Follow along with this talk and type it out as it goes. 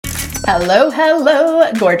Hello,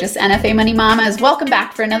 hello, gorgeous NFA Money Mamas. Welcome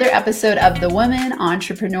back for another episode of the Woman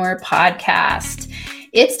Entrepreneur Podcast.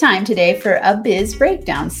 It's time today for a biz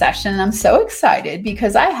breakdown session. And I'm so excited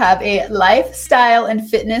because I have a lifestyle and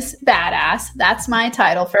fitness badass. That's my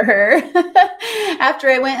title for her. After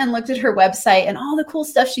I went and looked at her website and all the cool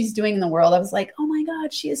stuff she's doing in the world, I was like, oh my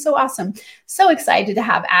God, she is so awesome. So excited to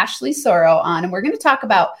have Ashley Soro on. And we're going to talk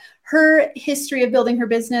about her history of building her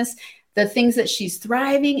business, the things that she's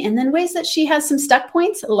thriving, and then ways that she has some stuck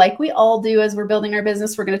points like we all do as we're building our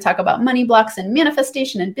business. We're going to talk about money blocks and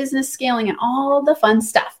manifestation and business scaling and all the fun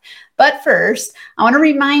stuff. But first, I want to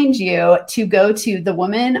remind you to go to the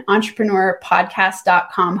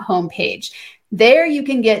womanentrepreneurpodcast.com homepage. There you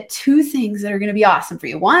can get two things that are going to be awesome for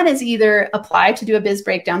you. One is either apply to do a biz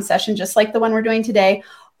breakdown session, just like the one we're doing today,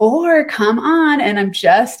 or come on, and I'm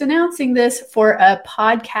just announcing this, for a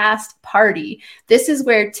podcast party. This is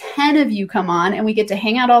where 10 of you come on and we get to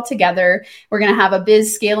hang out all together. We're going to have a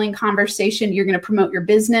biz scaling conversation. You're going to promote your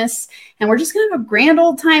business and we're just going to have a grand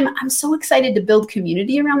old time. I'm so excited to build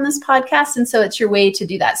community around this podcast. And so it's your way to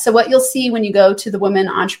do that. So what you'll see when you go to the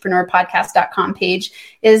womanentrepreneurpodcast.com page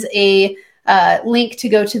is a link to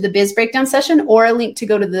go to the biz breakdown session or a link to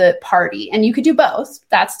go to the party. And you could do both.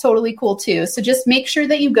 That's totally cool too. So just make sure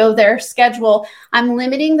that you go there, schedule. I'm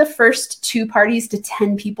limiting the first 2 parties to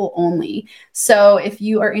 10 people only. So if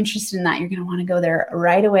you are interested in that, you're going to want to go there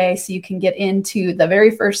right away so you can get into the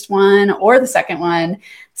very first one or the second one.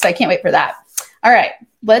 So I can't wait for that. All right,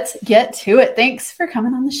 let's get to it. Thanks for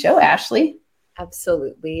coming on the show, Ashley.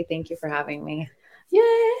 Absolutely. Thank you for having me.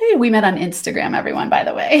 Yay. We met on Instagram, everyone, by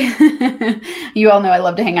the way. You all know I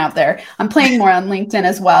love to hang out there. I'm playing more on LinkedIn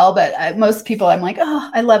as well, but most people, I'm like, oh,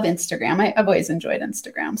 I love Instagram. I've always enjoyed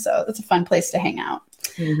Instagram. So it's a fun place to hang out.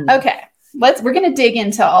 Mm-hmm. Okay. We're going to dig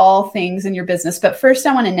into all things in your business. But first,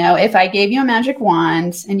 I want to know, if I gave you a magic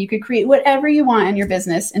wand and you could create whatever you want in your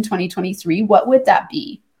business in 2023, what would that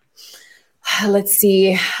be? Let's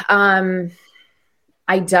see. So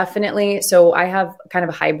I have kind of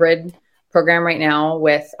a hybrid program right now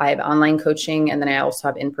I have online coaching, and then I also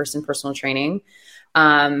have in-person personal training.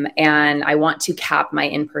 And I want to cap my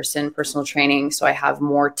in-person personal training so I have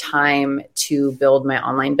more time to build my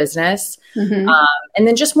online business. Mm-hmm. And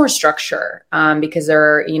then just more structure, because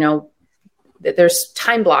there's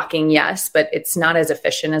time blocking, yes, but it's not as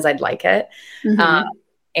efficient as I'd like it. Mm-hmm.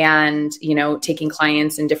 And taking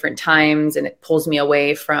clients in different times, and it pulls me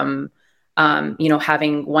away from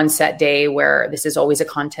having one set day where this is always a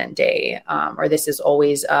content day, or this is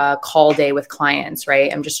always a call day with clients,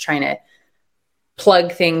 right? I'm just trying to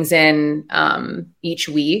plug things in each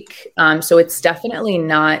week. So it's definitely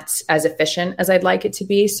not as efficient as I'd like it to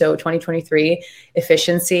be. So 2023,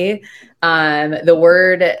 efficiency, the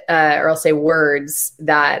word, or I'll say words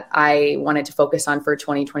that I wanted to focus on for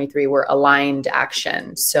 2023 were aligned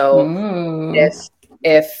action. So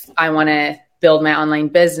if I want to build my online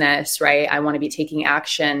business, right, I want to be taking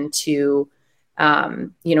action to,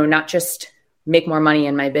 not just make more money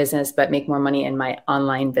in my business, but make more money in my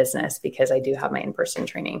online business, because I do have my in-person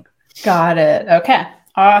training. Got it. Okay.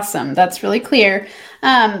 Awesome. That's really clear.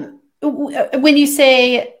 When you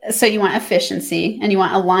say, so you want efficiency and you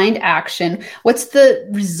want aligned action, what's the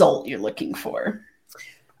result you're looking for?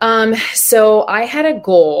 So I had a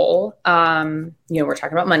goal, we're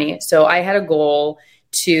talking about money. So I had a goal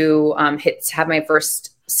to have my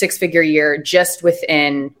first 6-figure year just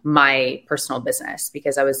within my personal business,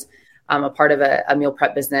 because I was a part of a meal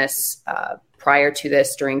prep business prior to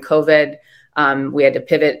this during COVID. We had to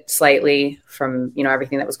pivot slightly from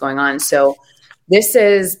everything that was going on. So this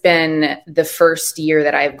has been the first year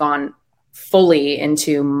that I've gone fully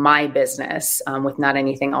into my business with not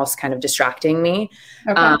anything else kind of distracting me.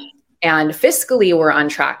 Okay. And fiscally, we're on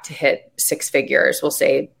track to hit 6 figures. We'll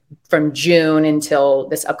say from June until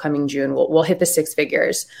this upcoming June, we'll hit the 6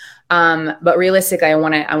 figures. But realistically, I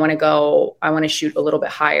want to shoot a little bit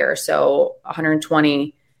higher. So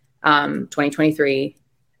 120, 2023.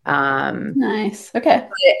 Nice. Okay.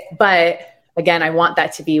 But again, I want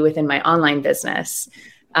that to be within my online business.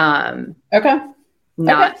 Okay.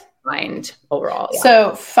 Not mind overall. Yeah.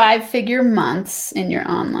 So 5-figure months in your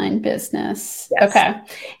online business. Yes. Okay.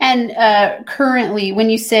 And currently,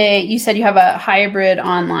 when you said you have a hybrid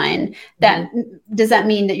online, does that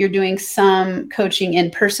mean that you're doing some coaching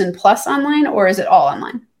in person plus online, or is it all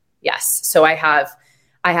online? Yes. So I have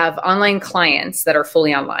online clients that are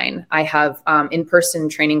fully online. I have in-person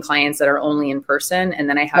training clients that are only in person. And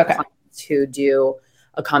then I have clients who do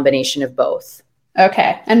a combination of both.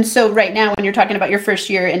 Okay. And so right now, when you're talking about your first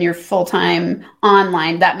year and your full-time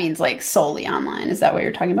online, that means like solely online. Is that what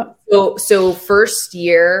you're talking about? So first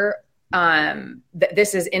year,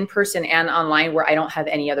 this is in person and online, where I don't have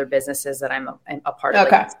any other businesses that I'm a part of.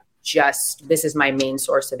 Okay. Like, this is my main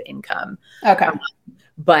source of income. Okay.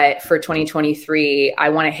 But for 2023, I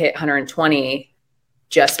want to hit 120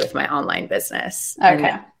 just with my online business. Okay.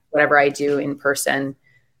 And whatever I do in person.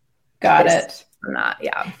 Got it. Not,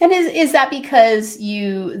 yeah. And is that because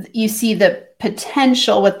you see the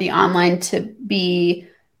potential with the online to be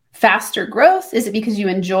faster growth? Is it because you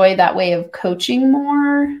enjoy that way of coaching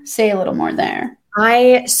more? Say a little more there.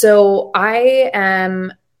 It's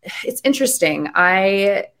interesting.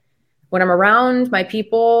 When I'm around my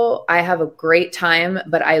people, I have a great time,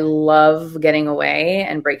 but I love getting away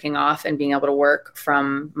and breaking off and being able to work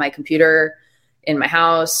from my computer in my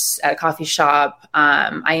house, at a coffee shop.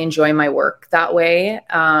 I enjoy my work that way.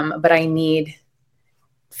 But I need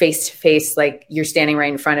face-to-face, like you're standing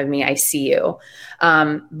right in front of me, I see you.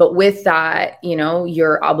 But with that,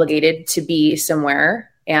 you're obligated to be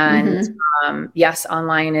somewhere. And yes,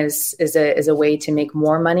 online is a way to make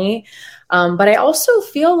more money. But I also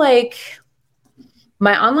feel like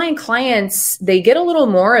my online clients, they get a little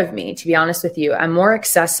more of me, to be honest with you. I'm more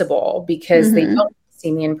accessible because they don't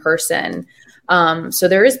see me in person. So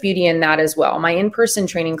there is beauty in that as well. My in-person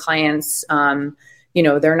training clients,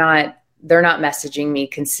 they're not messaging me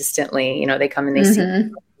consistently. They come and they see me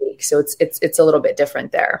every week. So it's a little bit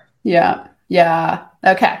different there. Yeah. Yeah.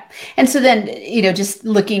 Okay. And so then, just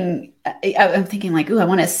looking, I'm thinking like, I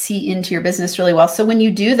want to see into your business really well. So when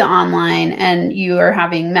you do the online and you are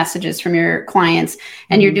having messages from your clients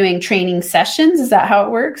and you're doing training sessions, is that how it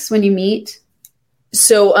works when you meet?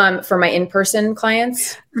 So for my in-person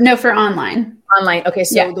clients? No, for online. Online. Okay.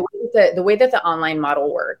 So the way that the online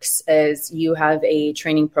model works is you have a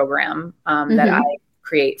training program that I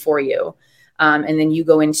create for you. And then you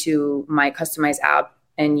go into my customized app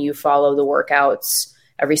and you follow the workouts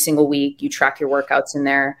every single week. You track your workouts in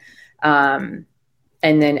there. And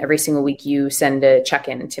then every single week you send a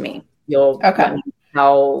check-in to me. You'll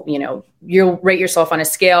rate yourself on a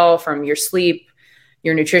scale from your sleep,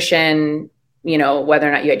 your nutrition, whether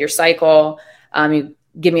or not you had your cycle. You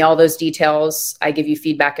give me all those details. I give you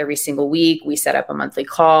feedback every single week. We set up a monthly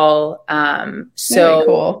call. Very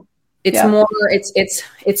cool. It's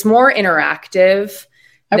more interactive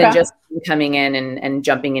than just coming in and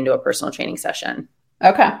jumping into a personal training session.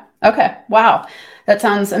 Okay. Wow. That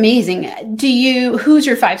sounds amazing. Who's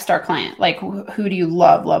your 5-star client? Like who do you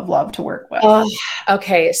love to work with?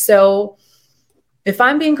 Okay. So if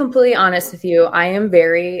I'm being completely honest with you, I am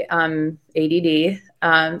very ADD.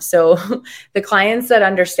 So the clients that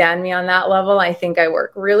understand me on that level, I think I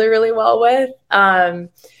work really, really well with. And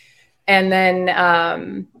then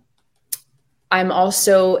I'm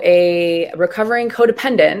also a recovering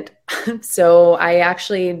codependent. So I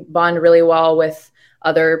actually bond really well with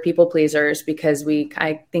other people pleasers because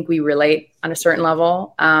I think we relate on a certain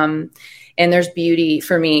level. And there's beauty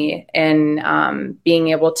for me in being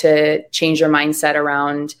able to change your mindset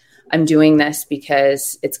around, I'm doing this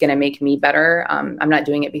because it's going to make me better. I'm not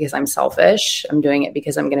doing it because I'm selfish. I'm doing it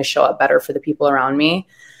because I'm going to show up better for the people around me.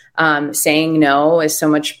 Saying no is so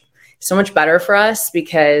much better for us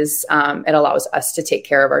because it allows us to take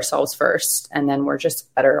care of ourselves first, and then we're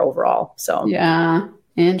just better overall. So yeah,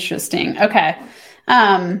 interesting. Okay.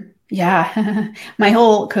 My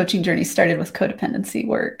whole coaching journey started with codependency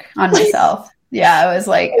work on myself. Yeah, it was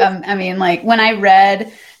like, when I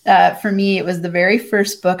read, for me, it was the very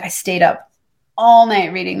first book. I stayed up all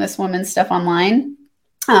night reading this woman's stuff online.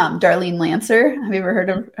 Darlene Lancer. Have you ever heard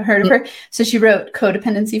of her? So she wrote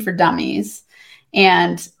Codependency for Dummies.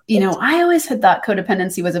 And, I always had thought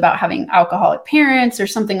codependency was about having alcoholic parents or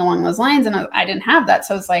something along those lines. And I didn't have that.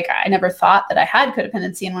 So it's like, I never thought that I had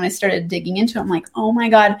codependency. And when I started digging into it, I'm like, oh my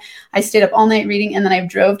God, I stayed up all night reading. And then I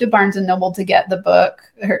drove to Barnes and Noble to get the book,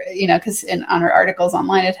 because on her articles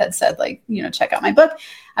online, it had said check out my book.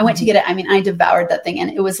 I went to get it. I devoured that thing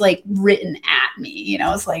and it was like written at me, it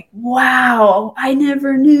was like, wow, I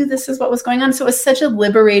never knew this is what was going on. So it was such a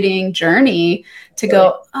liberating journey to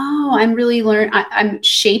go, oh, I'm really I'm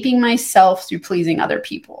shaping myself through pleasing other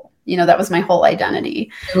people. That was my whole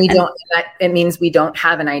identity. It means we don't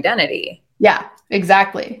have an identity. Yeah,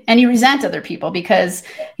 exactly. And you resent other people because,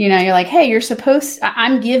 you're like, hey,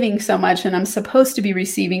 I'm giving so much and I'm supposed to be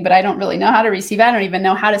receiving, but I don't really know how to receive. I don't even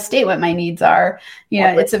know how to state what my needs are.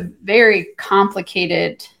 It's a very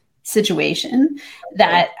complicated situation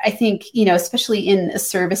that I think, especially in a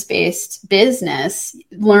service-based business,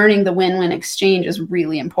 learning the win-win exchange is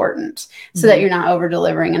really important so that you're not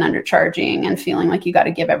over-delivering and undercharging and feeling like you got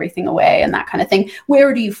to give everything away and that kind of thing.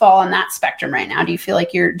 Where do you fall on that spectrum right now? Do you feel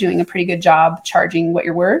like you're doing a pretty good job charging what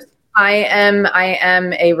you're worth? I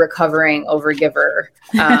am a recovering overgiver.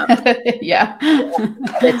 Yeah.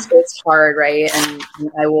 It's hard, right? And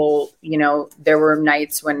I will, there were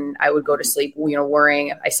nights when I would go to sleep, worrying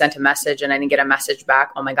if I sent a message and I didn't get a message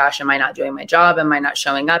back. Oh my gosh, am I not doing my job? Am I not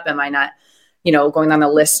showing up? Am I not, going down the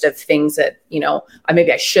list of things that,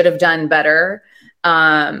 maybe I should have done better.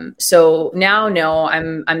 So now, no,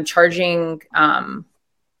 I'm charging,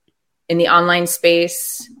 in the online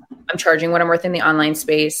space. I'm charging what I'm worth in the online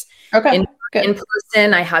space. Okay. In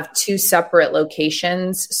person, I have 2 separate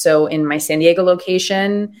locations. So in my San Diego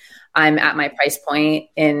location, I'm at my price point.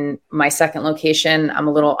 In my second location, I'm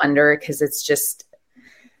a little under because it's just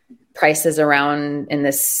prices around in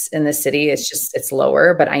this city. It's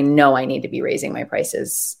lower, but I know I need to be raising my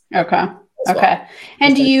prices. Okay. Okay.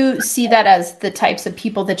 And do you see that as the types of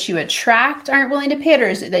people that you attract aren't willing to pay it, or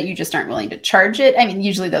is it that you just aren't willing to charge it? I mean,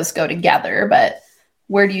 usually those go together, but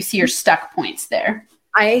where do you see your stuck points there?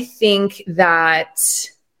 I think that,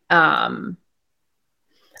 I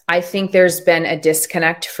think there's been a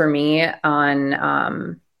disconnect for me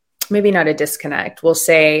on, maybe not a disconnect. We'll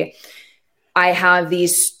say I have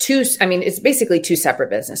these it's basically 2 separate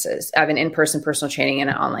businesses. I have an in-person personal training and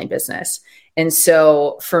an online business. And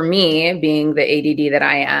so for me, being the ADD that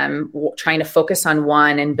I am, trying to focus on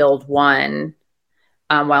one and build one,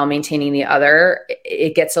 while maintaining the other,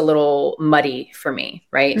 it gets a little muddy for me.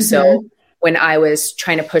 Right. Mm-hmm. So when I was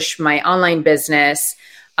trying to push my online business,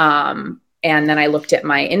 and then I looked at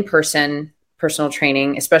my in-person personal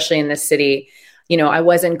training, especially in this city, I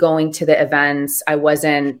wasn't going to the events. I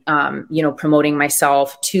wasn't, promoting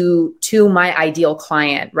myself to my ideal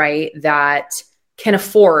client, right? That can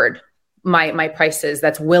afford my prices,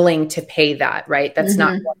 that's willing to pay that, right? That's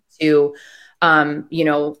not going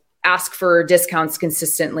to, ask for discounts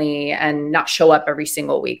consistently and not show up every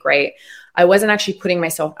single week, right? I wasn't actually putting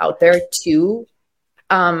myself out there to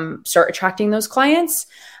start attracting those clients.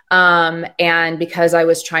 And because I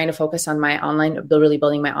was trying to focus on my really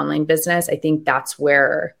building my online business, I think that's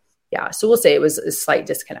where, so we'll say it was a slight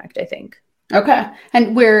disconnect, I think. Okay.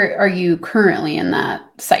 And where are you currently in that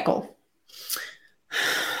cycle?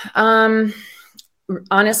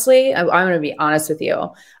 Honestly, I'm going to be honest with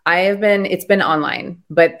you. It's been online,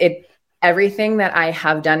 but everything that I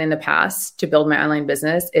have done in the past to build my online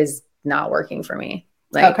business is not working for me.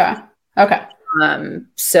 Okay.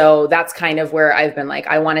 So that's kind of where I've been like,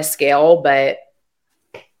 I want to scale, but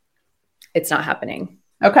it's not happening.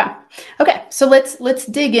 Okay. So let's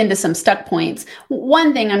dig into some stuck points.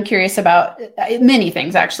 One thing I'm curious about, many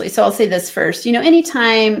things actually. So I'll say this first.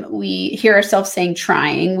 Anytime we hear ourselves saying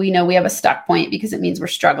trying, we know we have a stuck point because it means we're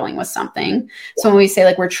struggling with something. So when we say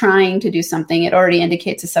like we're trying to do something, it already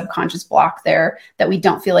indicates a subconscious block there that we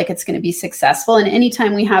don't feel like it's going to be successful. And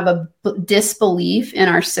anytime we have a disbelief in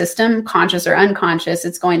our system, conscious or unconscious,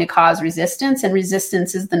 it's going to cause resistance. And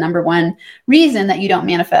resistance is the number one reason that you don't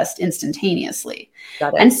manifest instantaneously.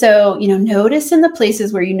 And so, notice in the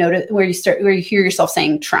places where you hear yourself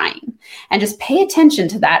saying trying, and just pay attention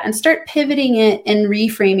to that and start pivoting it and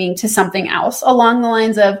reframing to something else along the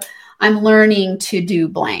lines of, I'm learning to do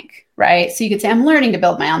blank, right? So you could say, I'm learning to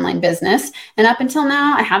build my online business. And up until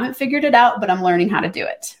now, I haven't figured it out, but I'm learning how to do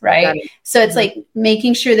it, right? So it's like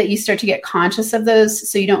making sure that you start to get conscious of those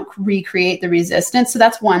so you don't recreate the resistance. So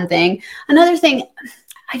that's one thing. Another thing,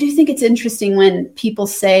 I do think it's interesting when people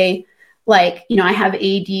say, like, I have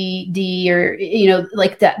ADD, or,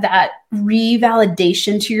 like that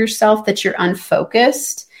revalidation to yourself that you're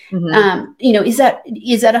unfocused. Is that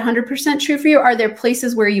 100% true for you? Are there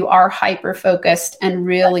places where you are hyper focused and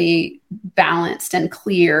really balanced and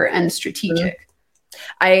clear and strategic?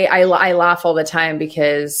 I laugh all the time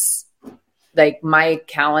because like my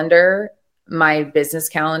calendar, my business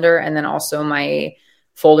calendar, and then also my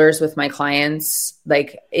folders with my clients,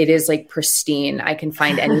 like it is like pristine. I can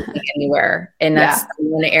find anything anywhere. And that's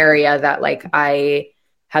one area that like I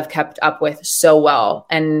have kept up with so well.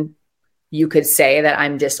 And you could say that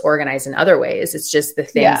I'm disorganized in other ways. It's just the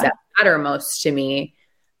things that matter most to me.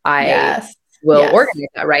 I will organize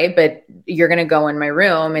that, right? But you're going to go in my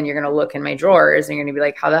room and you're going to look in my drawers and you're going to be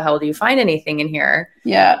like, how the hell do you find anything in here?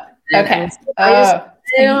 Yeah. Okay.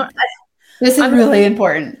 This is really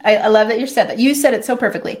important. I love that you said that. You said it so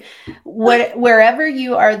perfectly. Wherever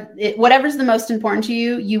you are, whatever's the most important to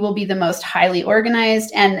you, you will be the most highly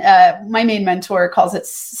organized. And my main mentor calls it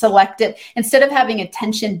selected. Instead of having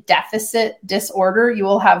attention deficit disorder, you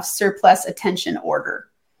will have surplus attention order.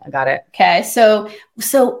 I got it. Okay. So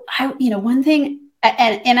one thing,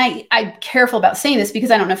 and I'm careful about saying this because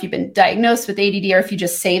I don't know if you've been diagnosed with ADD or if you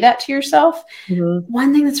just say that to yourself.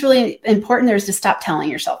 One thing that's really important there is to stop telling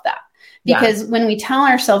yourself that. Because when we tell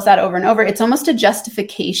ourselves that over and over, it's almost a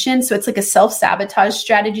justification. So it's like a self-sabotage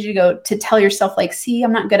strategy to tell yourself like, see,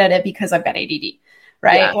 I'm not good at it because I've got ADD,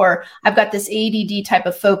 right? Yeah. Or I've got this ADD type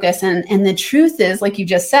of focus. And the truth is, like you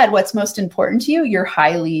just said, what's most important to you,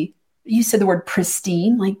 you said the word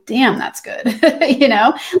pristine, like, damn, that's good.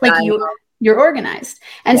 You're organized.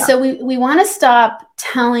 And so we want to stop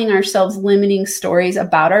telling ourselves limiting stories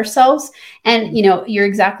about ourselves. And, you're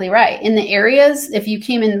exactly right. In the areas, if you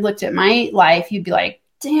came and looked at my life, you'd be like,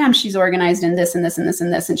 damn, she's organized in this and this and this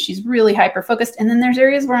and this. And she's really hyper-focused. And then there's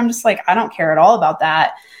areas where I'm just like, I don't care at all about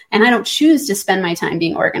that. And I don't choose to spend my time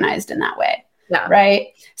being organized in that way. Yeah. Right.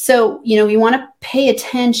 So, we want to pay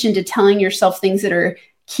attention to telling yourself things that are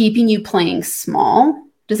keeping you playing small.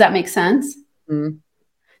 Does that make sense? Mm-hmm.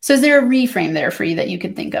 So is there a reframe there for you that you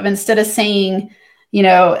could think of instead of saying,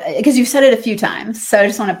 because you've said it a few times. So I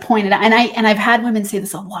just want to point it out. And I've had women say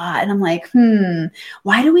this a lot. And I'm like,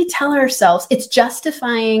 why do we tell ourselves it's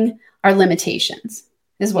justifying our limitations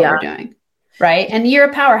is what we're doing. Right. And you're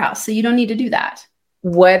a powerhouse, so you don't need to do that.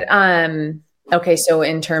 Okay. So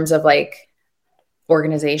in terms of like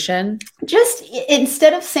organization, just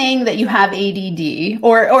instead of saying that you have ADD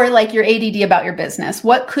or like your ADD about your business,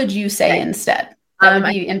 what could you say instead? That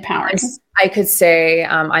would be empowering. I could say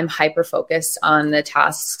I'm hyper-focused on the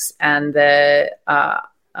tasks and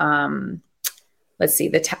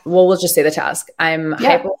we'll just say the task. I'm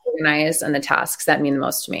hyper-organized on the tasks that mean the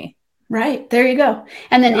most to me. Right. There you go.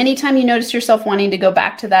 And then anytime you notice yourself wanting to go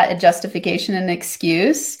back to that justification and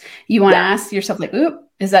excuse, you want to ask yourself like, oop,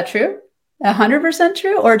 is that true? 100%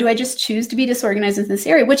 true? Or do I just choose to be disorganized in this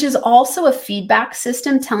area? Which is also a feedback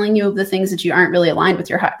system telling you of the things that you aren't really aligned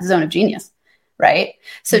with your zone of genius. Right.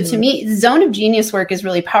 So to me, zone of genius work is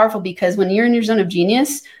really powerful because when you're in your zone of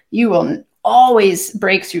genius, you will always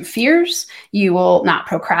break through fears. You will not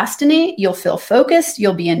procrastinate. You'll feel focused.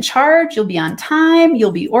 You'll be in charge. You'll be on time.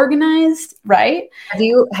 You'll be organized. Right. Have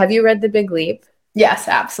you read The Big Leap? Yes,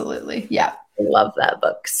 absolutely. Yeah. I love that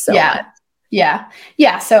book so much. Yeah.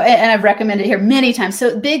 So, and I've recommended it here many times.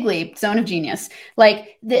 So Big Leap, Zone of Genius,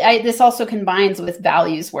 like this also combines with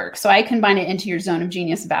values work. So I combine it into your zone of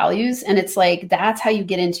genius values. And it's like, that's how you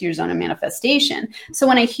get into your zone of manifestation. So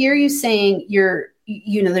when I hear you saying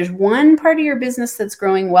there's one part of your business that's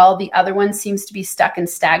growing well, the other one seems to be stuck and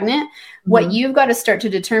stagnant. Mm-hmm. What you've got to start to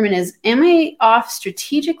determine is, am I off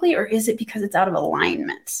strategically or is it because it's out of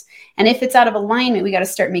alignment? And if it's out of alignment, we got to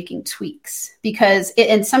start making tweaks because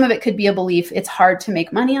and some of it could be a belief. It's hard to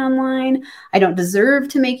make money online. I don't deserve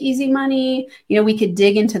to make easy money. We could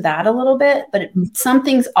dig into that a little bit, but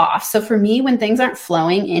something's off. So for me, when things aren't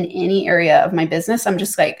flowing in any area of my business, I'm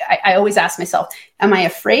just like, I always ask myself, am I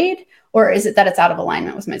afraid? Or is it that it's out of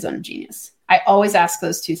alignment with my zone of genius? I always ask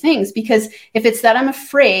those two things because if it's that I'm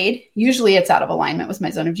afraid, usually it's out of alignment with my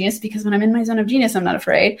zone of genius because when I'm in my zone of genius, I'm not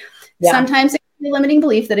afraid. Yeah. Sometimes it can be a limiting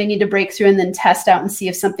belief that I need to break through and then test out and see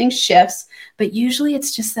if something shifts. But usually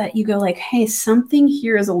it's just that you go like, hey, something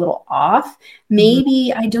here is a little off.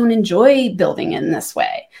 Maybe I don't enjoy building in this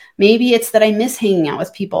way. Maybe it's that I miss hanging out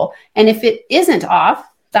with people. And if it isn't off,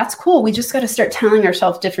 that's cool. We just got to start telling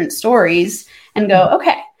ourselves different stories and go,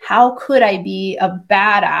 okay, how could I be a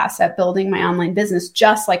badass at building my online business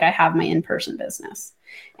just like I have my in-person business?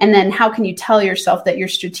 And then how can you tell yourself that you're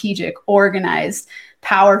strategic, organized,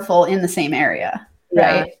 powerful in the same area?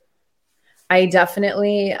 Right. Yeah. I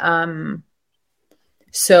definitely, I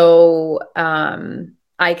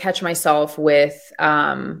catch myself with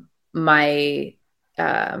my,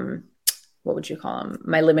 what would you call them?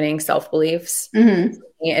 My limiting self-beliefs. Mm-hmm.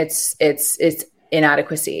 It's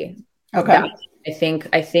inadequacy. Okay. I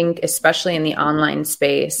think especially in the online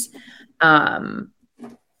space,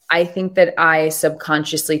 I think that I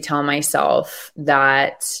subconsciously tell myself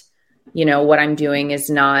that, what I'm doing is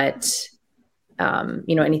not,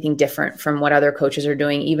 anything different from what other coaches are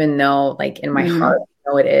doing, even though like in my heart, I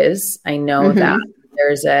know it is. I know that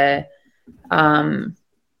there's I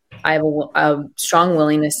have a strong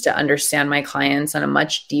willingness to understand my clients on a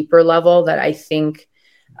much deeper level that I think,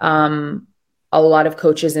 a lot of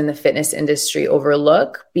coaches in the fitness industry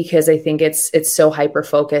overlook because I think it's so hyper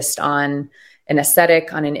focused on an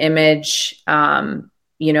aesthetic, on an image. Here are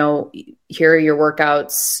your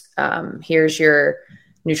workouts. Here's your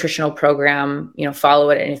nutritional program, follow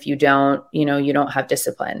it. And if you don't, you don't have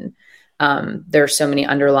discipline. There are so many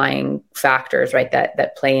underlying factors, right,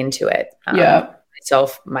 that play into it.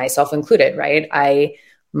 Myself included, right?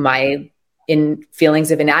 My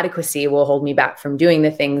feelings of inadequacy will hold me back from doing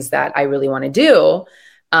the things that I really want to do.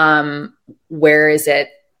 Where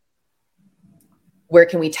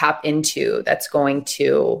can we tap into that's going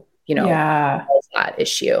to, solve that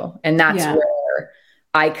issue? And that's where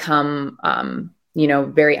I come,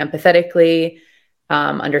 very empathetically,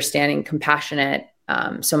 understanding, compassionate.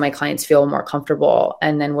 So my clients feel more comfortable,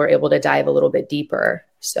 and then we're able to dive a little bit deeper.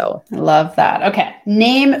 So I love that. Okay.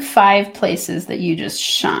 Name 5 places that you just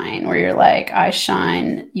shine, where you're like, I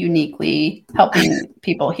shine uniquely helping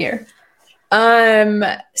people here.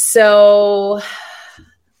 So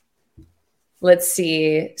let's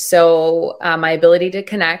see. So, my ability to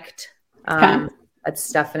connect,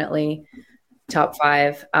 that's definitely top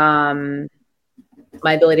 5. My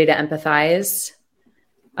ability to empathize,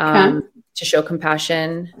 to show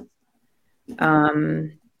compassion,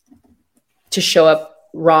 to show up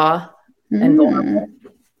raw and vulnerable.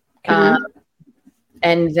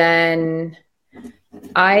 And then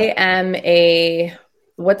I am I'm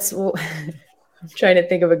trying to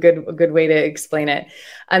think of a good way to explain it.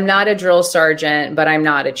 I'm not a drill sergeant, but I'm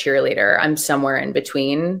not a cheerleader. I'm somewhere in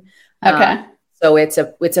between. Okay. So it's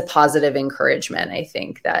a positive encouragement. I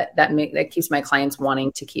think that keeps my clients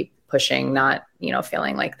wanting to keep pushing, not,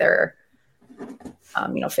 feeling like they're,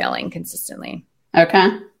 failing consistently.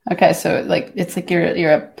 Okay. So it's like it's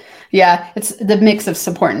the mix of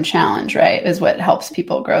support and challenge, right? Is what helps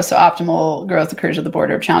people grow. So optimal growth occurs at the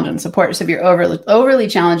border of challenge and support. So if you're overly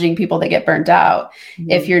challenging people, they get burnt out. Mm-hmm.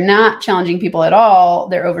 If you're not challenging people at all,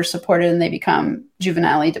 they're over supported and they become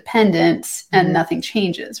juvenilely dependent and nothing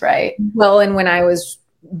changes, right? Well, and when I was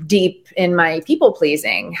deep in my people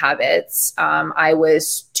pleasing habits, I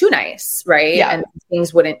was too nice, right? Yeah. And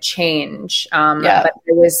things wouldn't change. But I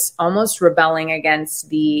was almost rebelling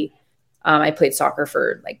against I played soccer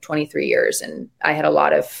for like 23 years, and I had a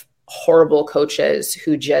lot of horrible coaches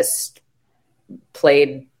who just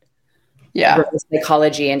played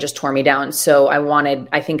psychology and just tore me down. So I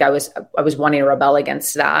was wanting to rebel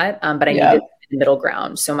against that, but I needed a middle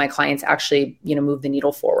ground. So my clients actually, moved the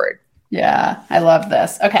needle forward. Yeah, I love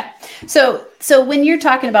this. Okay. So when you're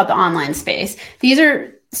talking about the online space, these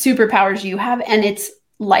are superpowers you have, and it's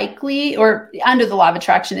likely, or under the law of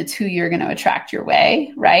attraction, it's who you're going to attract your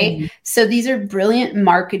way, right? Mm-hmm. So these are brilliant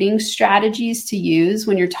marketing strategies to use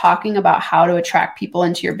when you're talking about how to attract people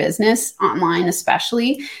into your business, online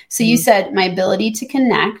especially. So you said my ability to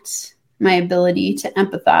connect, my ability to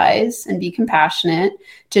empathize and be compassionate,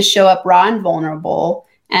 to show up raw and vulnerable,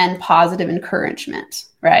 and positive encouragement,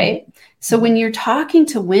 right? Mm-hmm. So when you're talking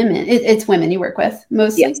to women, it's women you work with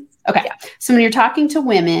mostly? Yes. Okay. Yeah. So when you're talking to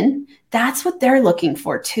women, that's what they're looking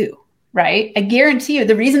for too, right? I guarantee you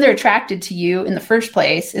the reason they're attracted to you in the first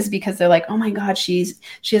place is because they're like, oh my God, she has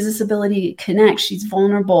this ability to connect. She's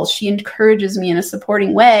vulnerable. She encourages me in a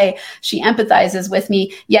supporting way. She empathizes with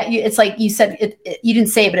me. Yeah. It's like you said, you didn't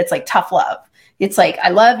say it, but it's like tough love. It's like, I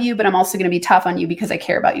love you, but I'm also going to be tough on you because I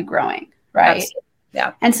care about you growing. Right. Absolutely.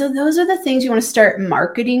 Yeah. And so those are the things you want to start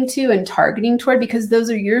marketing to and targeting toward, because those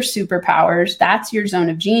are your superpowers. That's your zone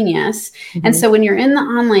of genius. Mm-hmm. And so when you're in the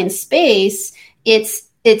online space,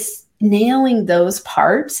 it's nailing those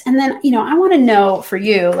parts. And then, I want to know for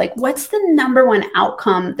you, like, what's the number one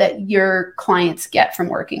outcome that your clients get from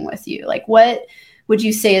working with you? Like, what would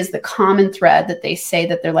you say is the common thread that they say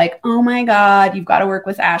that they're like, oh my God, you've got to work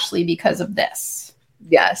with Ashley because of this?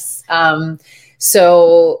 Yes.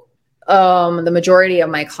 The majority of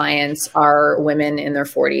my clients are women in their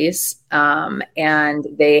 40s, and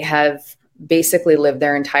they have basically lived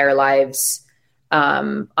their entire lives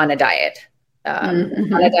on a diet,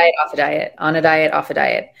 on a diet, off a diet, on a diet, off a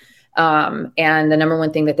diet. And the number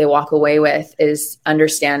one thing that they walk away with is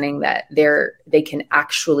understanding that they can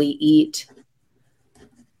actually eat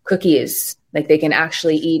cookies. Like they can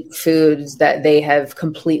actually eat foods that they have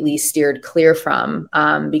completely steered clear from,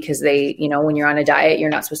 because when you're on a diet, you're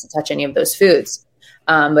not supposed to touch any of those foods.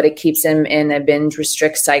 But it keeps them in a binge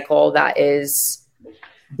restrict cycle that is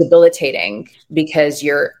debilitating, because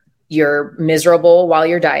you're miserable while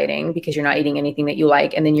you're dieting because you're not eating anything that you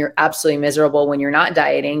like. And then you're absolutely miserable when you're not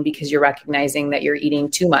dieting because you're recognizing that you're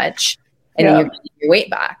eating too much and then you're getting your weight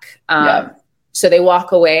back. So they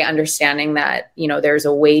walk away understanding that, there's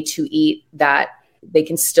a way to eat that they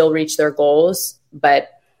can still reach their goals,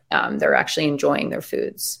 but they're actually enjoying their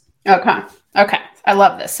foods. Okay. I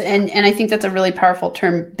love this. And I think that's a really powerful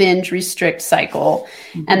term, binge restrict cycle.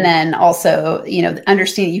 Mm-hmm. And then also,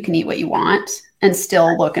 understanding you can eat what you want and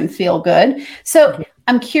still look and feel good. So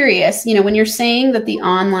I'm curious, when you're saying that the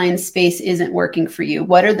online space isn't working for you,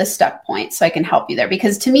 what are the stuck points so I can help you there?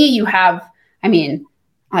 Because to me, you have,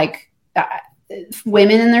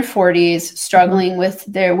 women in their 40s struggling with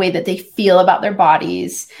their way that they feel about their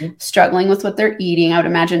bodies, struggling with what they're eating. I would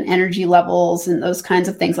imagine energy levels and those kinds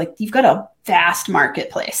of things. Like, you've got a vast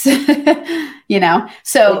marketplace, you know?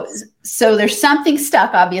 So there's something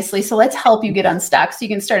stuck, obviously. So let's help you get unstuck so you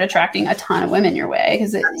can start attracting a ton of women your way.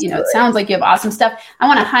 Cause it, you know, it sounds like you have awesome stuff. I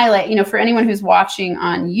want to highlight, you know, for anyone who's watching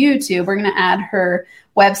on YouTube, we're going to add her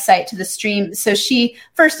website to the stream. So she,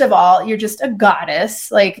 first of all, you're just a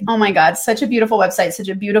goddess. Like, oh my God, such a beautiful website, such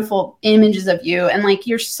a beautiful images of you. And like,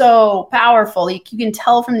 you're so powerful. Like, you can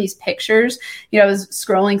tell from these pictures, you know, I was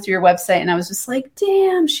scrolling through your website and I was just like,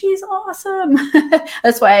 damn, she's awesome.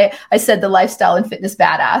 That's why I said the lifestyle and fitness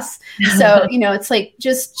badass. So, you know, it's like,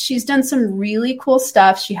 just, she's done some really cool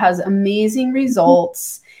stuff. She has amazing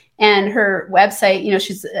results. And her website, you know,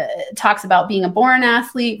 she's talks about being a born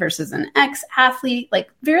athlete versus an ex-athlete,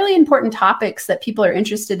 like really important topics that people are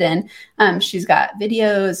interested in. She's got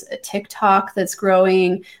videos, a TikTok that's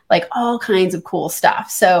growing, like all kinds of cool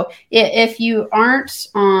stuff. So if you aren't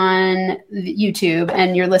on YouTube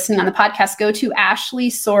and you're listening on the podcast, go to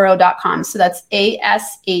ashleysoro.com. So that's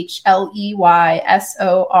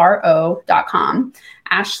ASHLEYSORO.com,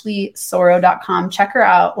 ashleysoro.com. Check her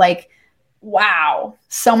out. Like, wow,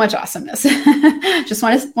 so much awesomeness. Just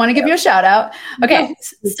want to give you a shout out. Okay.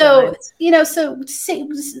 So, you know,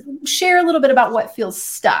 share a little bit about what feels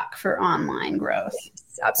stuck for online growth.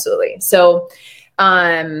 Absolutely. So,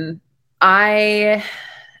 so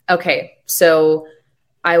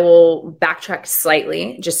I will backtrack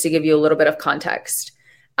slightly just to give you a little bit of context.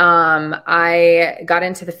 I got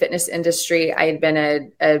into the fitness industry. I had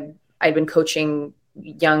been coaching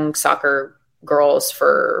young soccer girls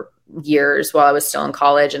for years while I was still in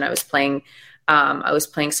college, and I was playing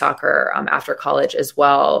soccer after college as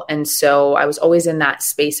well. And so I was always in that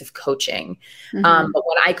space of coaching. But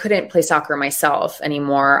when I couldn't play soccer myself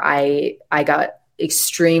anymore, I got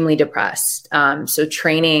extremely depressed. So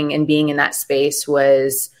training and being in that space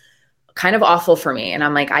was kind of awful for me. And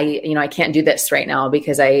I'm like, I can't do this right now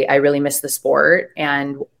because I really miss the sport.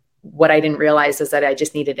 And what I didn't realize is that I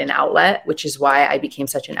just needed an outlet, which is why I became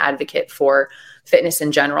such an advocate for fitness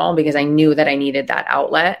in general, because I knew that I needed that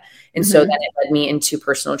outlet. And so then it led me into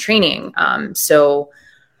personal training. So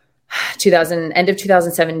end of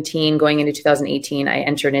 2017, going into 2018, I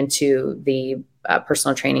entered into the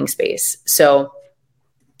personal training space. So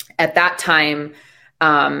at that time,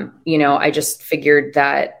 I just figured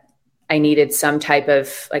that I needed some type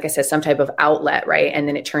of, like I said, some type of outlet. Right. And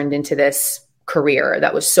then it turned into this career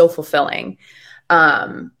that was so fulfilling.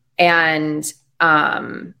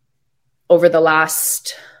 Over the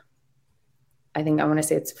last, I think I want to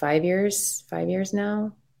say it's 5 years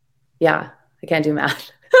now. Yeah. I can't do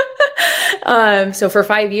math. So for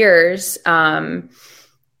 5 years, I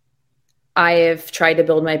have tried to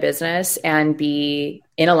build my business and be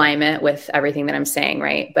in alignment with everything that I'm saying.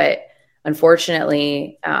 Right. But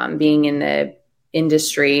unfortunately, being in the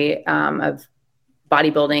industry, of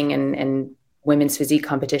bodybuilding and women's physique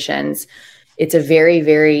competitions, it's a very,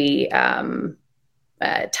 very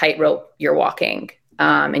tightrope you're walking,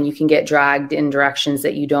 and you can get dragged in directions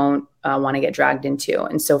that you don't want to get dragged into.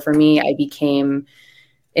 And so for me, I became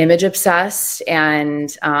image obsessed,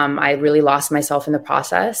 and I really lost myself in the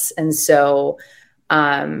process. And so,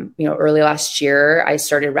 early last year, I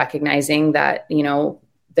started recognizing that,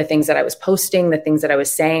 the things that I was posting, the things that I was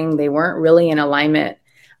saying, they weren't really in alignment.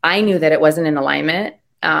 I knew that it wasn't in alignment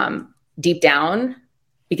deep down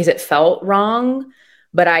because it felt wrong,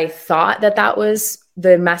 but I thought that was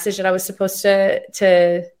the message that I was supposed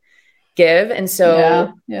to give. And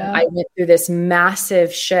so I went through this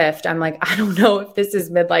massive shift. I'm like, I don't know if this is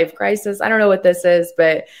midlife crisis. I don't know what this is,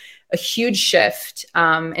 but a huge shift.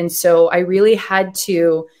 And so I really had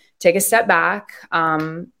to take a step back,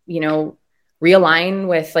 realign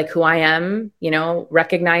with like who I am,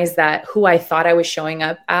 recognize that who I thought I was showing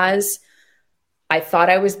up as, I thought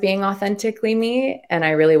I was being authentically me, and I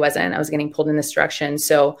really wasn't. I was getting pulled in this direction.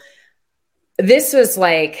 So this was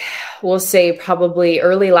like, we'll say probably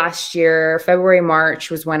early last year, February,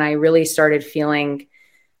 March was when I really started feeling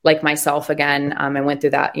like myself again. I went through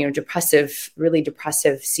that, really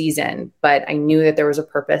depressive season, but I knew that there was a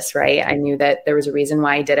purpose, right? I knew that there was a reason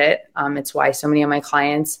why I did it. It's why so many of my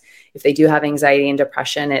clients, if they do have anxiety and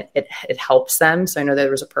depression, it helps them. So I know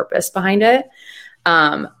there was a purpose behind it.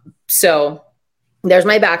 So there's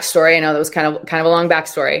my backstory. I know that was kind of a long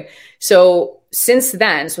backstory. So since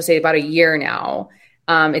then, so say about a year now,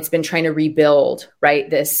 it's been trying to rebuild, right?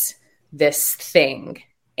 This thing.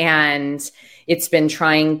 And it's been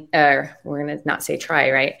we're going to not say try,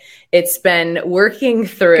 right? It's been working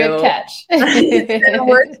through. Good catch. It's been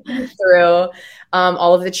working through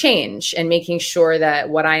all of the change and making sure that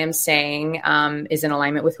what I am saying is in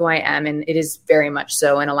alignment with who I am. And it is very much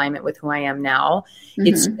so in alignment with who I am now. Mm-hmm.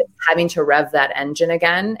 It's having to rev that engine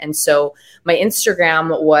again. And so my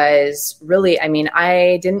Instagram was really,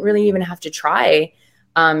 I didn't really even have to try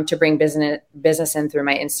to bring business in through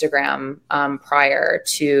my Instagram prior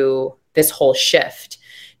to this whole shift.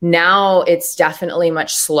 Now it's definitely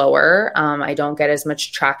much slower. I don't get as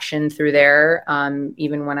much traction through there.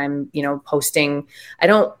 Even when I'm, posting, I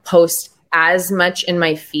don't post as much in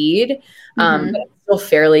my feed, but I'm still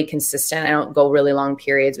fairly consistent. I don't go really long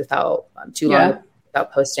periods without long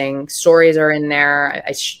without posting. Stories are in there.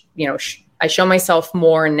 I show myself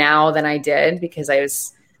more now than I did because I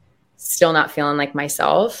was still not feeling like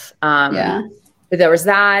myself. But there was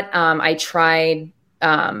that.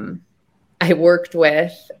 I worked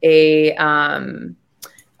with a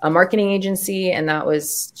marketing agency, and that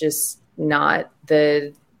was just not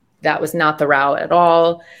the route at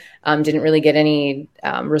all. Didn't really get any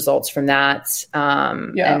results from that.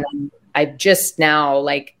 And then I just now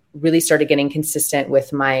really started getting consistent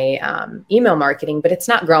with my email marketing, but it's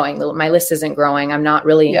not growing. My list isn't growing. I'm not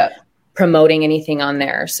really promoting anything on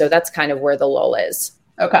there. So that's kind of where the lull is.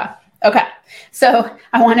 Okay. So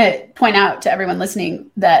I want to point out to everyone listening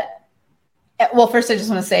that, well, first, I just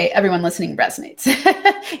want to say everyone listening resonates.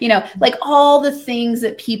 All the things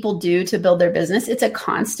that people do to build their business, it's a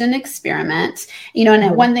constant experiment.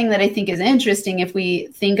 And one thing that I think is interesting, if we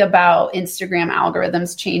think about Instagram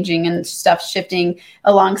algorithms changing and stuff shifting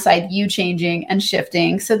alongside you changing and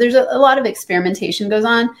shifting. So there's a lot of experimentation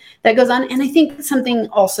that goes on. And I think something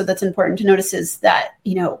also that's important to notice is that,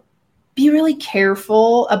 be really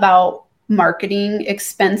careful about marketing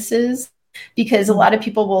expenses, because a lot of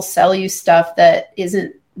people will sell you stuff that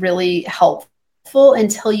isn't really helpful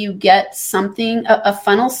until you get something, a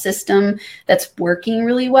funnel system that's working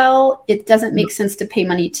really well. It doesn't make sense to pay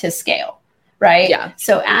money to scale. Right. Yeah.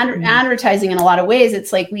 So advertising in a lot of ways,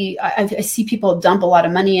 it's like I see people dump a lot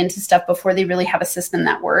of money into stuff before they really have a system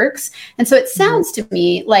that works. And so it sounds to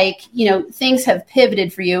me like, things have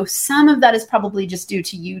pivoted for you. Some of that is probably just due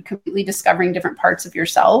to you completely discovering different parts of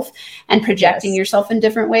yourself and projecting yourself in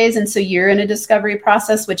different ways. And so you're in a discovery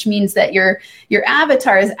process, which means that your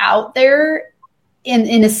avatar is out there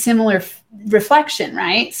in a similar reflection.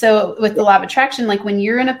 Right. So with the law of attraction, when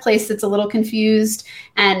you're in a place that's a little confused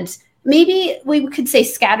and maybe we could say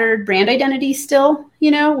scattered brand identity still,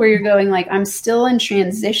 where you're going I'm still in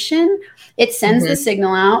transition. It sends the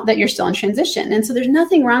signal out that you're still in transition. And so there's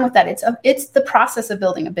nothing wrong with that. It's the process of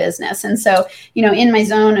building a business. And so, in my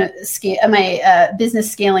my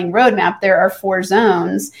business scaling roadmap, there are 4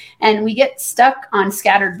 zones, and we get stuck on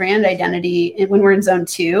scattered brand identity when we're in zone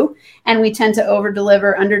 2, and we tend to over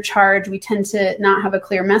deliver, undercharge. We tend to not have a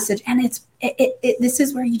clear message. And this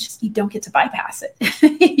is where you don't get to bypass it.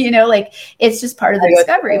 It's just part of the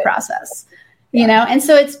discovery process. And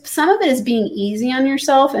so some of it is being easy on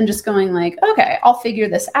yourself and just going okay, I'll figure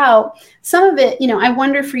this out. Some of it, I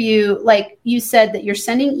wonder for you, you said that you're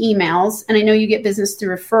sending emails, and I know you get business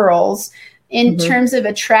through referrals. In terms of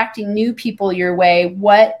attracting new people your way,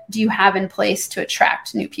 what do you have in place to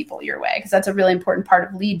attract new people your way? Because that's a really important part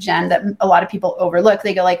of lead gen that a lot of people overlook.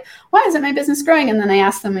 They go why isn't my business growing? And then I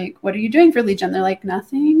ask them, what are you doing for lead gen? They're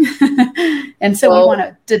nothing. And so we want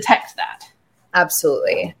to detect that.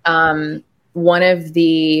 Absolutely. One of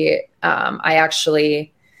the, I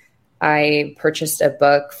purchased a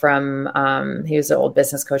book from, he was an old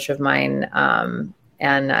business coach of mine,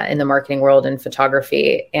 and in the marketing world and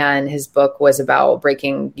photography. And his book was about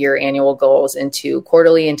breaking your annual goals into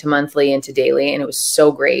quarterly, into monthly, into daily. And it was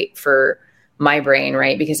so great for my brain,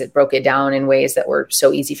 right? Because it broke it down in ways that were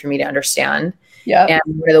so easy for me to understand. Yeah. And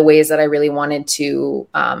one of the ways that I really wanted to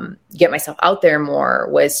get myself out there more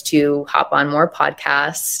was to hop on more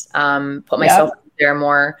podcasts, put myself out there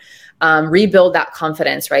more, rebuild that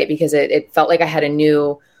confidence, right? Because it felt like I had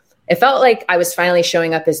it felt like I was finally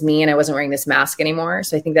showing up as me and I wasn't wearing this mask anymore.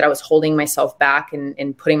 So I think that I was holding myself back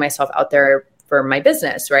and putting myself out there for my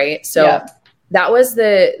business, right? So that was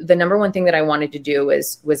the number one thing that I wanted to do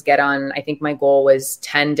was get on. I think my goal was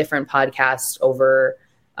 10 different podcasts over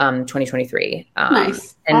 2023.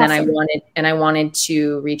 Nice. And awesome. Then I wanted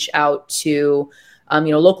to reach out to,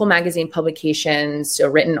 local magazine publications, so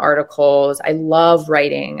written articles. I love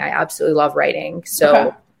writing. I absolutely love writing.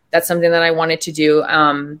 So that's something that I wanted to do,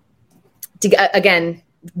 to again,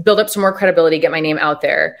 build up some more credibility, get my name out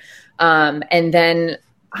there. And then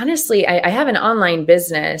honestly, I have an online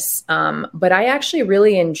business, but I actually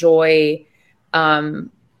really enjoy,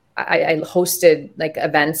 I hosted like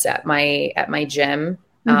events at my gym.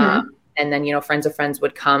 And then, friends of friends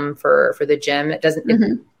would come for the gym. It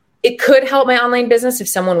doesn't, it could help my online business if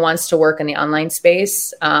someone wants to work in the online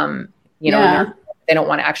space, they don't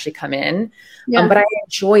want to actually come in. But I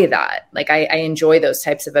enjoy that. Like I enjoy those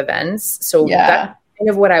types of events. So that's kind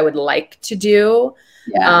of what I would like to do.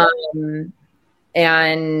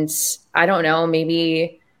 And I don't know,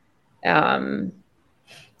 maybe,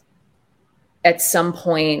 at some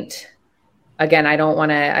point, again, I don't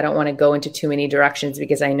want to go into too many directions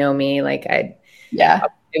because I know me, like I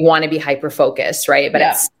want to be hyper-focused. Right. But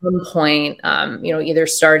at some point, either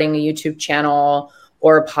starting a YouTube channel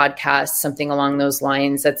or a podcast, something along those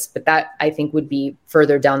lines, but that I think would be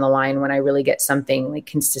further down the line when I really get something like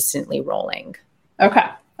consistently rolling. Okay.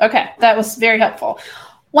 That was very helpful.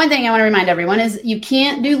 One thing I want to remind everyone is you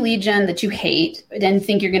can't do lead gen that you hate and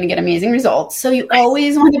think you're going to get amazing results. So you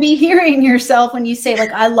always want to be hearing yourself when you say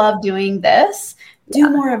like, I love doing this, do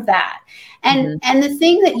more of that. And the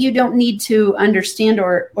thing that you don't need to understand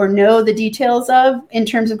or know the details of in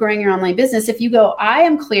terms of growing your online business, if you go, I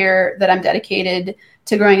am clear that I'm dedicated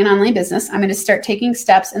to growing an online business, I'm going to start taking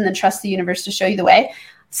steps and then trust the universe to show you the way.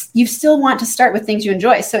 You still want to start with things you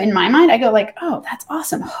enjoy. So in my mind, I go like, oh, that's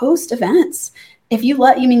awesome. Host events. If you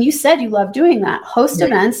you said you love doing that, host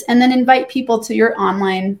events and then invite people to your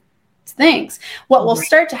online things. What will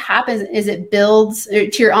start to happen is it builds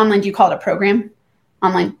to your online. Do you call it a program?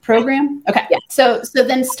 Online program? Okay. Yeah. So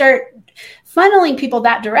then start funneling people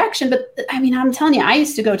that direction. But I'm telling you, I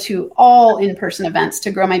used to go to all in-person events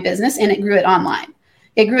to grow my business and it grew it online.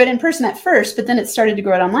 It grew it in person at first, but then it started to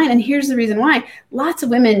grow it online. And here's the reason why. Lots of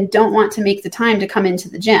women don't want to make the time to come into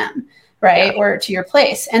the gym. Right. Or to your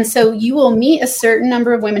place. And so you will meet a certain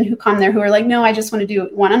number of women who come there who are like, no, I just want to do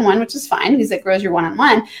one-on-one, which is fine because it grows your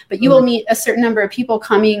one-on-one. But you will meet a certain number of people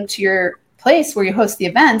coming to your place where you host the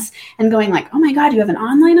events and going like, oh my God, you have an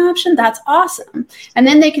online option? That's awesome. And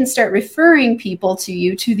then they can start referring people to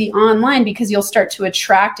you to the online because you'll start to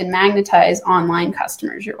attract and magnetize online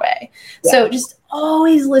customers your way. Yeah. So just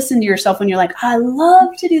always listen to yourself when you're like, I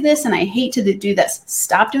love to do this and I hate to do this.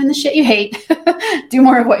 Stop doing the shit you hate. Do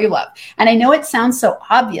more of what you love. And I know it sounds so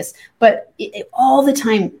obvious, but all the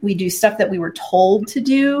time we do stuff that we were told to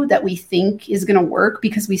do that we think is going to work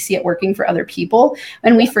because we see it working for other people.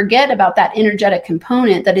 And we forget about that energetic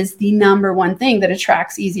component that is the number one thing that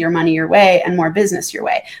attracts easier money your way and more business your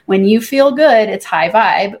way. When you feel good, it's high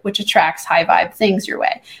vibe, which attracts high vibe things your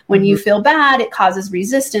way. When you feel bad, it causes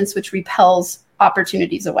resistance, which repels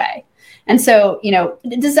opportunities away. And so,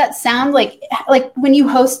 does that sound like when you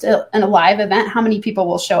host a live event, how many people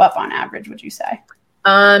will show up on average, would you say?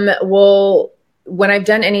 Well, when I've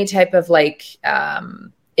done any type of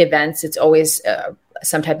events, it's always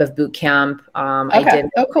some type of boot camp. I did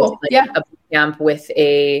a boot camp with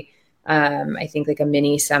I think like a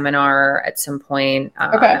mini seminar at some point.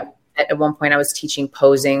 At one point I was teaching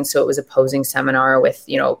posing. So it was a posing seminar with,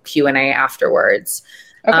 Q&A afterwards.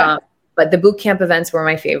 But the boot camp events were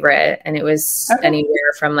my favorite, and it was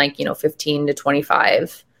anywhere from 15 to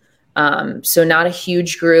 25. So not a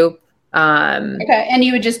huge group. And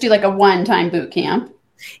you would just do like a one-time boot camp?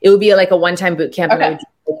 It would be like a one-time boot camp, and I would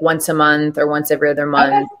do like once a month or once every other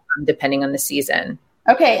month, depending on the season.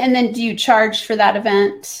 Okay. And then do you charge for that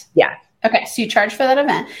event? Yeah. Okay. So you charge for that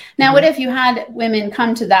event. Now, what if you had women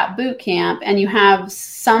come to that boot camp and you have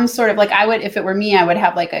some sort of if it were me, I would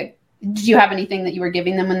have did you have anything that you were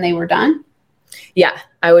giving them when they were done? Yeah,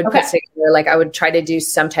 I would put together, I would try to do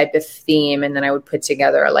some type of theme, and then I would put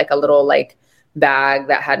together a little bag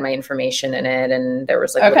that had my information in it. And there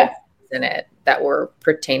was little things in it that were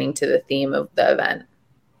pertaining to the theme of the event.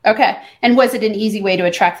 Okay. And was it an easy way to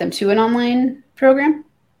attract them to an online program?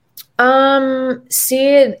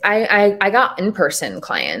 See, I got in-person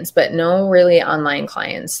clients, but no really online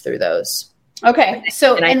clients through those. Okay.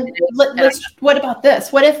 So, what about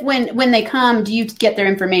this? What if when they come, do you get their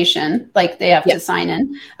information? They have to sign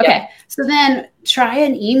in? Okay. Yeah. So then try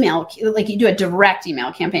an email, you do a direct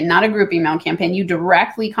email campaign, not a group email campaign. You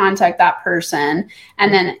directly contact that person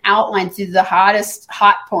and then outline through the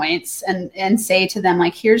hot points and say to them,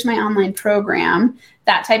 here's my online program,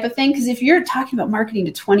 that type of thing. Because if you're talking about marketing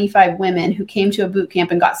to 25 women who came to a boot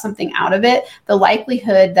camp and got something out of it, the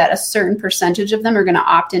likelihood that a certain percentage of them are going to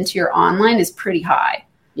opt into your online is pretty high.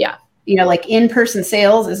 Yeah. In-person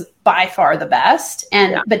sales is by far the best.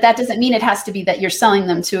 But that doesn't mean it has to be that you're selling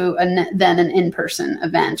them to then an in-person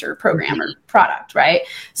event or program or product, right? Yeah.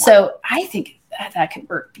 So I think that could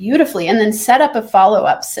work beautifully. And then set up a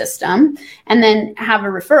follow-up system and then have a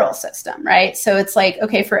referral system, right? So it's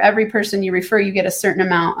okay, for every person you refer, you get a certain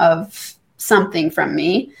amount of something from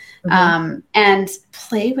me. And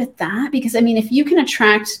play with that, because I mean, if you can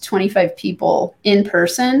attract 25 people in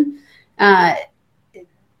person,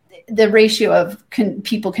 the ratio of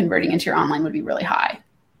people converting into your online would be really high.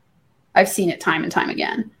 I've seen it time and time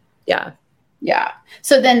again. Yeah. Yeah.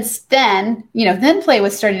 So then, then play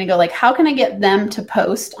with starting to go like, how can I get them to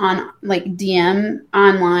post on like DM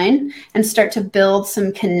online and start to build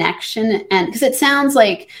some connection? And because it sounds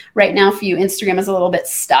like right now for you, Instagram is a little bit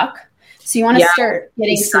stuck. So you want to start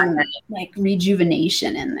getting some like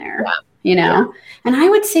rejuvenation in there, And I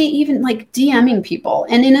would say even like DMing people,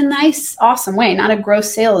 and in a nice, awesome way, not a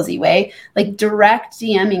gross salesy way, like direct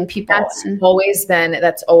DMing people. That's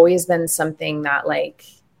always been something that like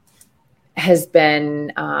has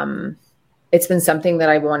been, it's been something that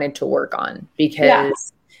I wanted to work on,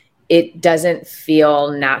 because it doesn't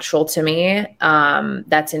feel natural to me.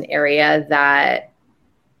 That's an area that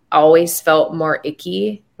always felt more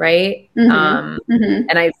icky. Right. And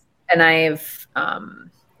I've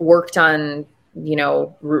worked on,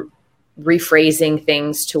 rephrasing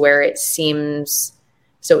things to where it seems,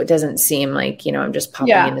 so it doesn't seem like, I'm just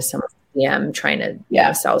popping into someone's DM trying to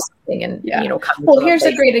sell something and, well, here's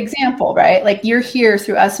a great example, right? Like you're here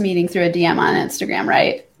through us meeting through a DM on Instagram,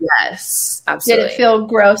 right? Yes, absolutely. Did it feel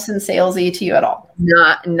gross and salesy to you at all?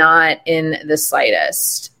 Not in the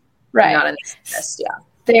slightest. Right. Not in the slightest. Yeah.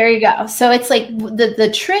 There you go. So it's like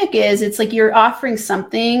the trick is it's like you're offering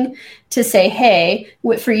something to say, hey,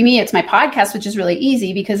 for me, it's my podcast, which is really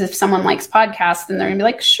easy, because if someone likes podcasts, then they're gonna be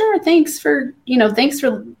like, sure, thanks for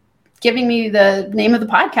giving me the name of the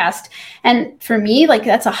podcast. And for me, like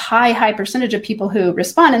that's a high percentage of people who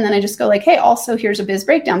respond. And then I just go like, hey, also here's a biz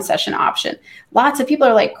breakdown session option. Lots of people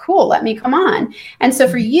are like, cool, let me come on. And so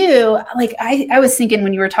for you, like I was thinking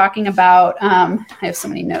when you were talking about, I have so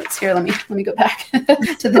many notes here. Let me go back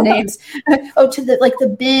to the names. To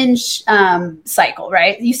the binge cycle,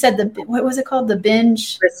 right? You said what was it called? The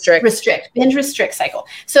binge binge restrict cycle.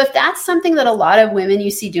 So if that's something that a lot of women you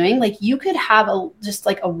see doing, like you could have just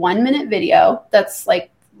like a 1-minute video that's like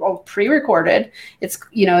pre-recorded. It's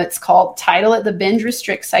called, title it the binge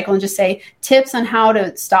restrict cycle, and just say tips on how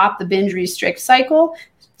to stop the binge restrict cycle.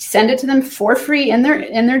 Send it to them for free in their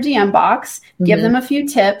DM box, give them a few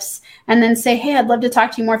tips, and then say, hey, I'd love to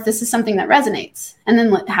talk to you more if this is something that resonates. And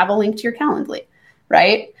then have a link to your Calendly,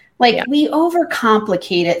 right? Like we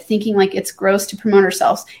overcomplicate it thinking like it's gross to promote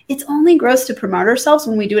ourselves. It's only gross to promote ourselves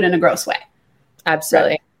when we do it in a gross way.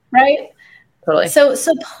 Absolutely. Right? Totally. So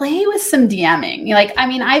play with some DMing. Like, I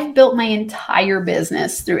mean, I've built my entire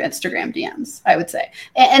business through Instagram DMs, I would say.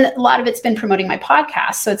 And a lot of it's been promoting my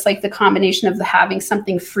podcast. So it's like the combination of having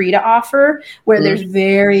something free to offer where there's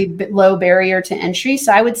very low barrier to entry.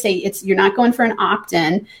 So I would say you're not going for an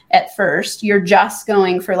opt-in at first. You're just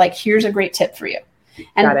going for like, here's a great tip for you.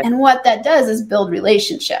 And what that does is build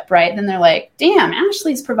relationship, right? Then they're like, damn,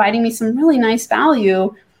 Ashley's providing me some really nice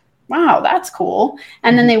value. Wow, that's cool.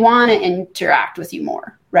 And then they want to interact with you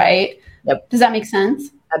more, right? Yep. Does that make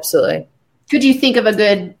sense? Absolutely. Could you think of a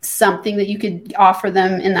good something that you could offer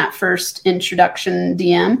them in that first introduction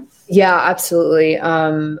DM? Yeah, absolutely.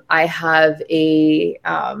 I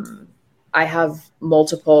have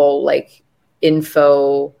multiple like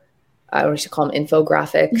info, I would call them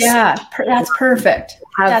infographics. Yeah, that's perfect.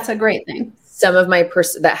 That's a great thing. Some of my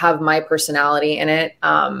that have my personality in it.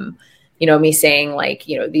 Me saying like,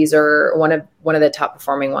 these are one of the top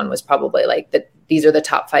performing one was probably like these are the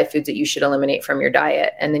top 5 foods that you should eliminate from your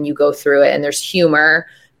diet. And then you go through it and there's humor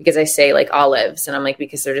because I say like olives and I'm like,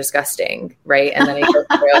 because they're disgusting. Right. And then I go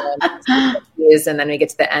through and then we get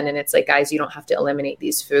to the end and it's like, guys, you don't have to eliminate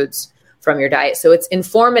these foods from your diet. So it's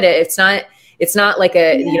informative. It's not like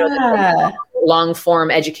a, long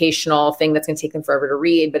form educational thing that's going to take them forever to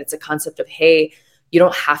read, but it's a concept of, hey, you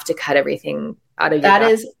don't have to cut everything out of your diet.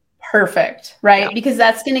 That is perfect, right? Yeah. Because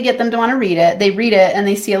that's going to get them to want to read it. They read it and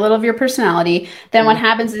they see a little of your personality. Then what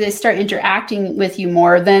happens is they start interacting with you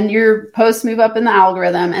more. Then your posts move up in the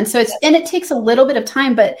algorithm. And so it takes a little bit of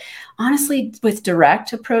time, but honestly, with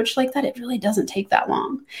direct approach like that, it really doesn't take that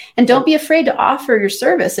long. And don't be afraid to offer your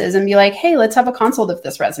services and be like, hey, let's have a consult if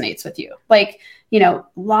this resonates with you. Like,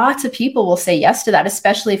 lots of people will say yes to that,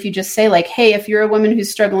 especially if you just say like, hey, if you're a woman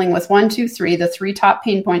who's struggling with 1, 2, 3, the 3 top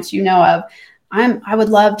pain points you know of, I would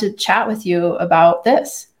love to chat with you about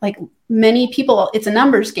this. Like many people, it's a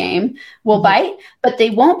numbers game, will bite, but they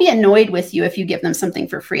won't be annoyed with you if you give them something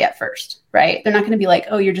for free at first, right? They're not going to be like,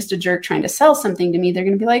 oh, you're just a jerk trying to sell something to me. They're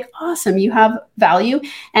going to be like, awesome, you have value.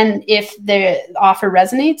 And if the offer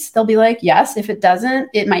resonates, they'll be like, yes. If it doesn't,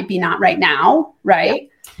 it might be not right now, right?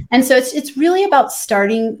 And so it's really about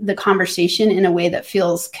starting the conversation in a way that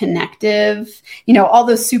feels connective. All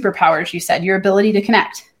those superpowers you said, your ability to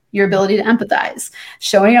connect, your ability to empathize,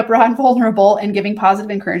 showing up raw and vulnerable, and giving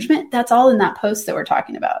positive encouragement. That's all in that post that we're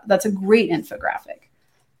talking about. That's a great infographic.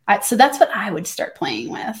 So that's what I would start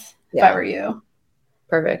playing with if I were you.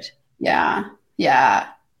 Perfect. Yeah.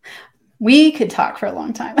 We could talk for a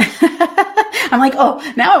long time. I'm like, oh,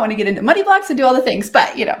 now I want to get into money blocks and do all the things.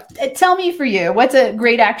 But, tell me for you, what's a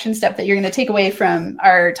great action step that you're going to take away from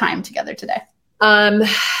our time together today?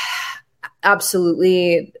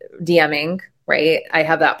 Absolutely DMing, right? I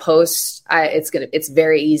have that post. It's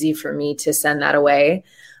very easy for me to send that away.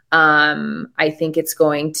 I think it's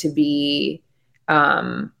going to be,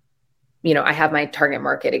 I have my target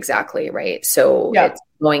market exactly, right? So it's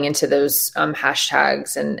going into those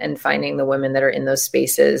hashtags and finding the women that are in those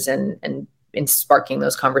spaces and sparking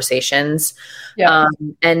those conversations.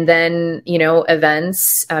 And then,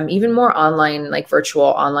 events, even more online, like virtual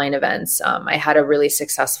online events. I had a really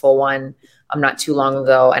successful one not too long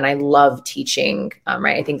ago, and I love teaching,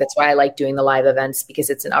 right? I think that's why I like doing the live events, because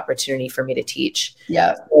it's an opportunity for me to teach.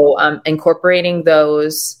 So incorporating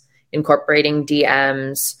DMs,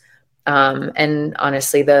 and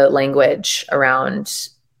honestly, the language around,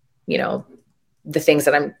 the things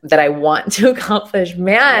that I want to accomplish.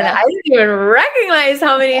 Man, I didn't even recognize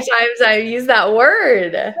how many times I've used that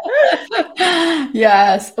word.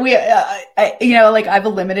 Yes. I've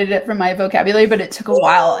eliminated it from my vocabulary, but it took a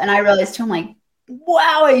while. And I realized too, I'm like,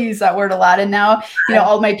 wow, I use that word a lot. And now,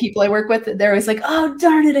 all my people I work with, they're always like, oh,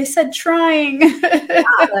 darn it, I said trying.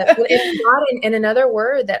 And another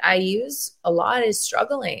word that I use a lot is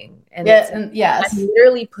struggling. And I'm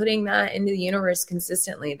literally putting that into the universe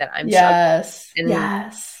consistently, that I'm struggling. And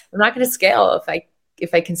I'm not going to scale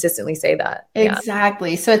if I consistently say that.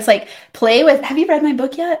 Exactly. So it's like, play with, have you read my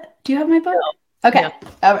book yet? Do you have my book? No. Okay.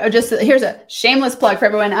 Here's a shameless plug for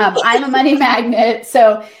everyone. I'm a money magnet.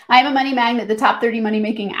 So I'm a money magnet, the top 30 money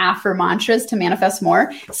making mantras to manifest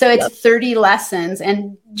more. So it's 30 lessons.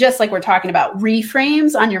 And just like we're talking about,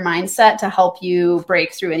 reframes on your mindset to help you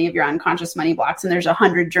break through any of your unconscious money blocks. And there's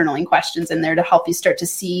 100 journaling questions in there to help you start to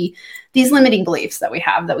see these limiting beliefs that we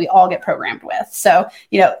have, that we all get programmed with. So,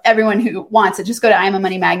 everyone who wants it, just go to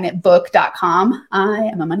IamAMoneyMagnetBook.com.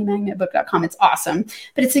 IamAMoneyMagnetBook.com. It's awesome.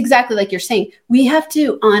 But it's exactly like you're saying, we have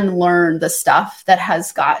to unlearn the stuff that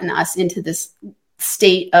has gotten us into this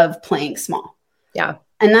state of playing small. Yeah.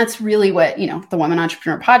 And that's really what, the Woman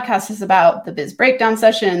Entrepreneur Podcast is about, the Biz Breakdown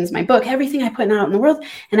sessions, my book, everything I put out in the world.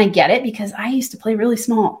 And I get it, because I used to play really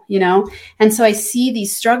small, And so I see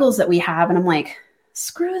these struggles that we have, and I'm like,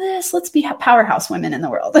 screw this. Let's be powerhouse women in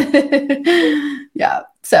the world.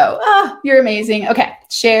 So, you're amazing. Okay.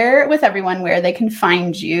 Share with everyone where they can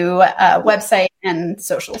find you, website and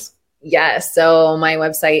socials. Yes. So my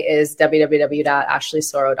website is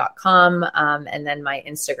www.ashleysoro.com. And then my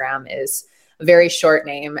Instagram is a very short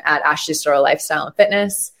name, at Ashley Soro Lifestyle and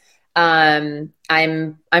Fitness. I'm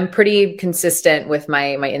pretty consistent with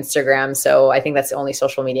my Instagram. So I think that's the only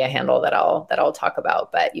social media handle that I'll talk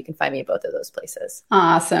about, but you can find me at both of those places.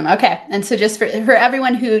 Awesome. Okay. And so just for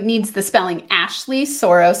everyone who needs the spelling, Ashley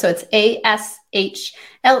Soro. So it's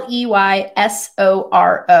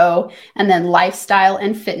ASHLEYSORO, and then Lifestyle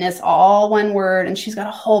and Fitness, all one word. And she's got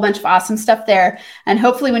a whole bunch of awesome stuff there. And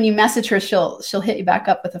hopefully when you message her, she'll hit you back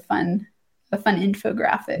up with a fun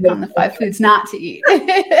infographic on the 5 foods not to eat.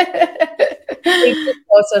 Thank you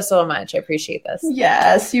so much. I appreciate this.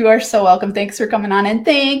 Yes, you are so welcome. Thanks for coming on. And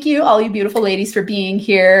thank you, all you beautiful ladies, for being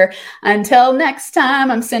here. Until next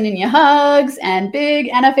time, I'm sending you hugs and big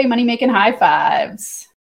NFA money making high fives.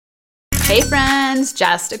 Hey friends,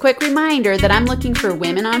 just a quick reminder that I'm looking for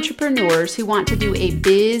women entrepreneurs who want to do a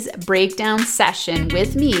biz breakdown session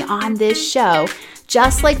with me on this show,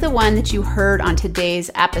 just like the one that you heard on today's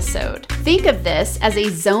episode. Think of this as a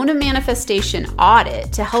zone of manifestation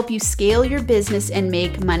audit to help you scale your business and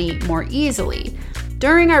make money more easily.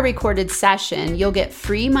 During our recorded session, you'll get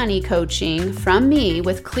free money coaching from me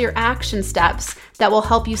with clear action steps that will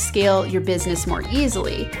help you scale your business more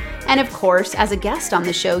easily. And of course, as a guest on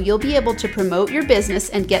the show, you'll be able to promote your business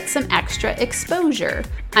and get some extra exposure.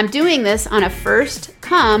 I'm doing this on a first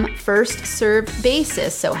come, first served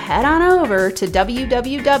basis. So head on over to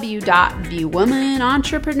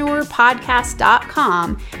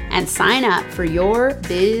www.thewomanentrepreneurpodcast.com and sign up for your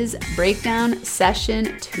biz breakdown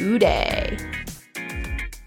session today.